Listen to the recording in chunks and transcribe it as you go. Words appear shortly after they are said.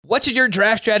What should your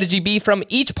draft strategy be from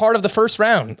each part of the first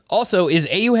round? Also, is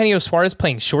Eugenio Suarez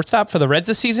playing shortstop for the Reds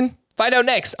this season? Find out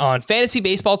next on Fantasy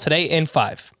Baseball Today in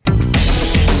 5.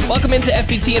 Welcome into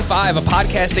FBT in 5, a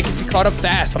podcast that gets you caught up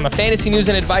fast on the fantasy news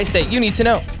and advice that you need to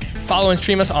know. Follow and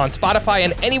stream us on Spotify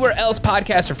and anywhere else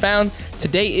podcasts are found.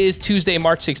 Today is Tuesday,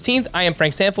 March 16th. I am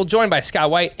Frank Sample, joined by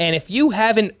Scott White. And if you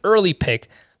have an early pick,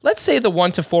 let's say the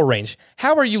 1 to 4 range,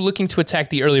 how are you looking to attack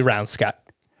the early rounds, Scott?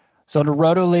 So in a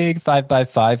Roto League,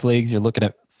 5x5 leagues, you're looking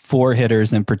at 4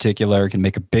 hitters in particular, can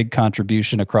make a big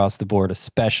contribution across the board,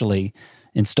 especially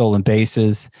in stolen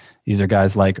bases. These are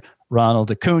guys like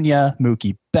Ronald Acuna,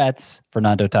 Mookie Betts,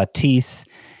 Fernando Tatis,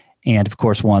 and of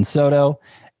course Juan Soto.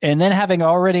 And then having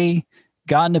already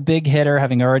gotten a big hitter,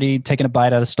 having already taken a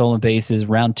bite out of stolen bases,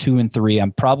 round 2 and 3,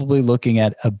 I'm probably looking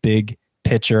at a big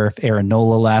pitcher. If Aaron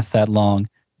Nola lasts that long,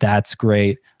 that's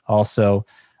great. Also,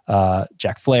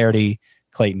 Jack Flaherty,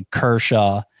 Clayton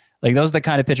Kershaw. Like, those are the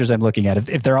kind of pitchers I'm looking at.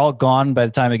 If they're all gone by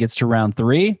the time it gets to round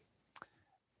 3,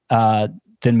 then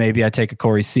maybe I take a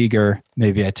Corey Seager.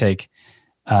 Maybe I take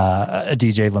a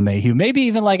DJ LeMahieu. Maybe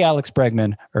even like Alex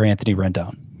Bregman or Anthony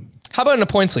Rendon. How about in a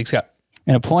points league, Scott?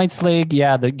 In a points league, you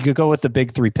could go with the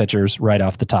big 3 pitchers right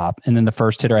off the top. And then the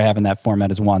first hitter I have in that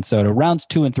format is Juan Soto. Rounds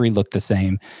 2 and 3 look the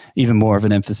same. Even more of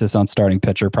an emphasis on starting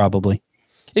pitcher, probably.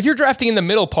 If you're drafting in the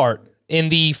middle part, in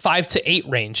the 5 to 8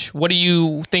 range, what are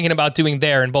you thinking about doing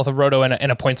there in both a Roto and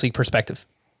a points league perspective?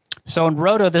 So in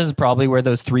Roto, this is probably where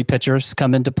those 3 pitchers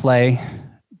come into play,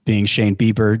 being Shane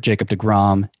Bieber, Jacob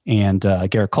deGrom, and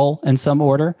Garrett Cole in some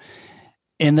order.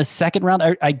 In the second round,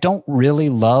 I don't really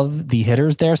love the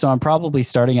hitters there, so I'm probably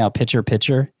starting out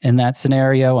pitcher in that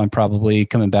scenario. I'm probably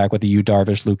coming back with a Yu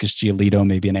Darvish, Lucas Giolito,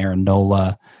 maybe an Aaron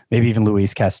Nola, maybe even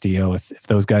Luis Castillo if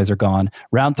those guys are gone.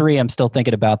 Round 3, I'm still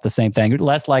thinking about the same thing.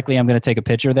 Less likely I'm going to take a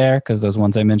pitcher there because those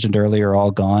ones I mentioned earlier are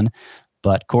all gone.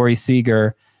 But Corey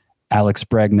Seager, Alex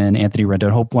Bregman, Anthony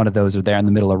Rendon, hope one of those are there in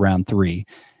the middle of round 3.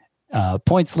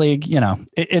 Points league,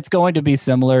 it's going to be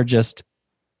similar, just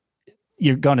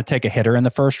you're going to take a hitter in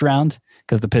the first round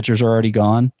because the pitchers are already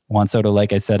gone. Juan Soto,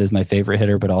 like I said, is my favorite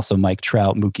hitter, but also Mike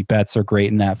Trout, Mookie Betts are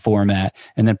great in that format.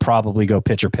 And then probably go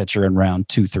pitcher in round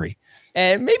 2, 3.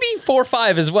 And maybe 4,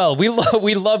 5 as well. We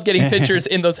love getting pitchers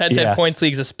in those head-to-head points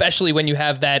leagues, especially when you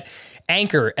have that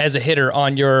anchor as a hitter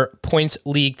on your points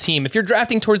league team. If you're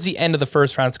drafting towards the end of the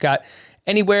first round, Scott,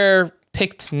 anywhere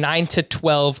picked 9 to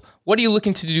 12, what are you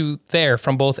looking to do there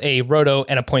from both a Roto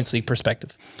and a points league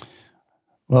perspective?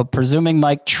 Well, presuming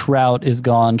Mike Trout is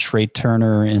gone, Trey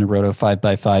Turner in a Roto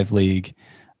 5x5 league,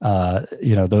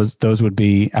 those would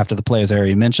be, after the players I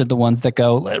already mentioned, the ones that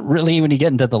go. Really, when you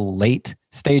get into the late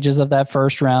stages of that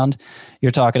first round,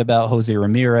 you're talking about Jose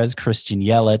Ramirez, Christian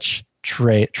Yelich,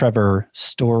 Trevor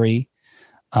Story,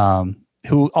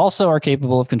 who also are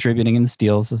capable of contributing in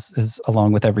steals as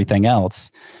along with everything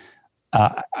else.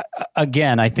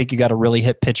 Again, I think you got to really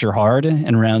hit pitcher hard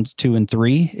in rounds 2 and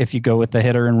 3 if you go with the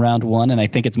hitter in round 1. And I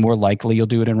think it's more likely you'll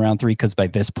do it in round 3 because by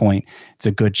this point, it's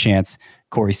a good chance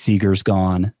Corey Seager's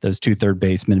gone. Those 2 third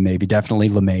basemen, maybe definitely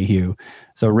LeMahieu.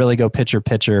 So really go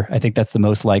pitcher. I think that's the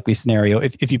most likely scenario.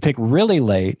 If you pick really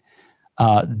late,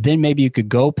 then maybe you could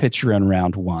go pitcher in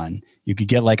round 1. You could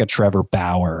get like a Trevor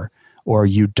Bauer or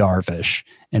Yu Darvish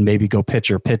and maybe go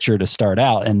pitcher to start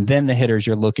out. And then the hitters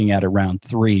you're looking at round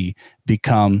 3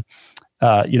 become,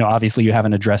 obviously you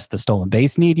haven't addressed the stolen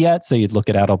base need yet. So you'd look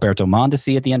at Adalberto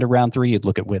Mondesi at the end of round 3. You'd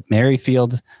look at Whit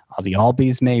Merrifield, Ozzie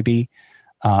Albies maybe.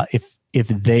 If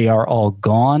they are all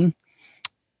gone,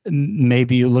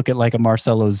 maybe you look at like a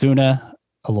Marcell Ozuna,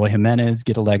 Eloy Jimenez,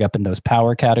 get a leg up in those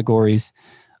power categories.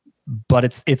 But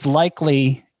it's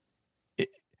likely,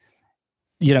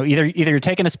 either you're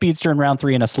taking a speedster in round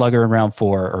 3 and a slugger in round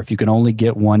 4, or if you can only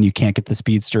get one, you can't get the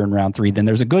speedster in round 3, then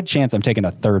there's a good chance I'm taking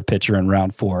a third pitcher in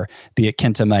round 4, be it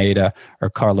Kenta Maeda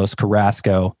or Carlos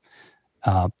Carrasco.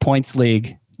 Points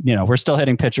league, we're still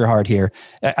hitting pitcher hard here.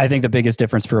 I think the biggest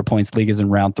difference for a points league is in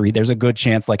round 3. There's a good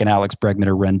chance like an Alex Bregman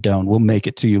or Rendon will make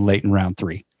it to you late in round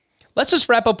 3. Let's just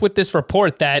wrap up with this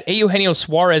report that Eugenio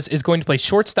Suarez is going to play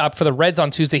shortstop for the Reds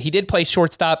on Tuesday. He did play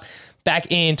shortstop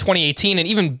back in 2018 and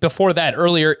even before that,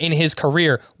 earlier in his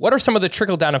career. What are some of the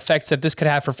trickle-down effects that this could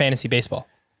have for fantasy baseball?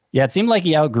 Yeah, it seemed like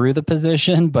he outgrew the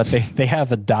position, but they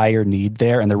have a dire need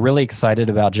there, and they're really excited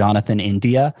about Jonathan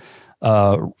India,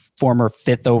 former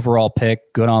 5th overall pick,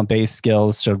 good on base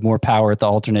skills, showed more power at the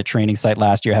alternate training site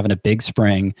last year, having a big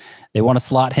spring. They want to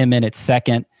slot him in at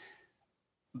second.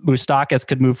 Moustakas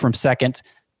could move from second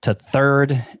to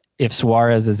third if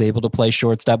Suarez is able to play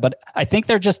shortstop. But I think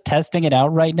they're just testing it out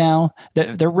right now.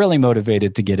 They're really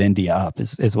motivated to get India up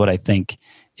is what I think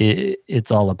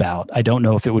it's all about. I don't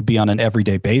know if it would be on an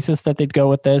everyday basis that they'd go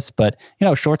with this, but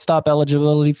shortstop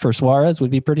eligibility for Suarez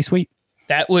would be pretty sweet.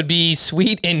 That would be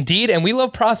sweet indeed. And we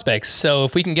love prospects. So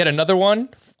if we can get another one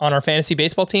on our fantasy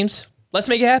baseball teams, let's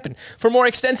make it happen. For more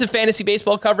extensive fantasy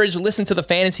baseball coverage, listen to the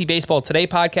Fantasy Baseball Today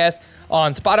podcast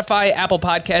on Spotify, Apple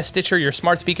Podcasts, Stitcher, your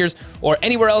smart speakers, or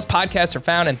anywhere else podcasts are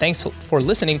found. And thanks for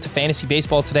listening to Fantasy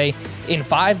Baseball Today in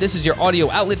 5. This is your audio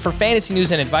outlet for fantasy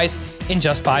news and advice in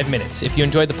just 5 minutes. If you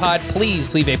enjoyed the pod,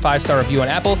 please leave a 5-star review on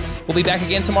Apple. We'll be back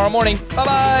again tomorrow morning.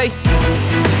 Bye-bye.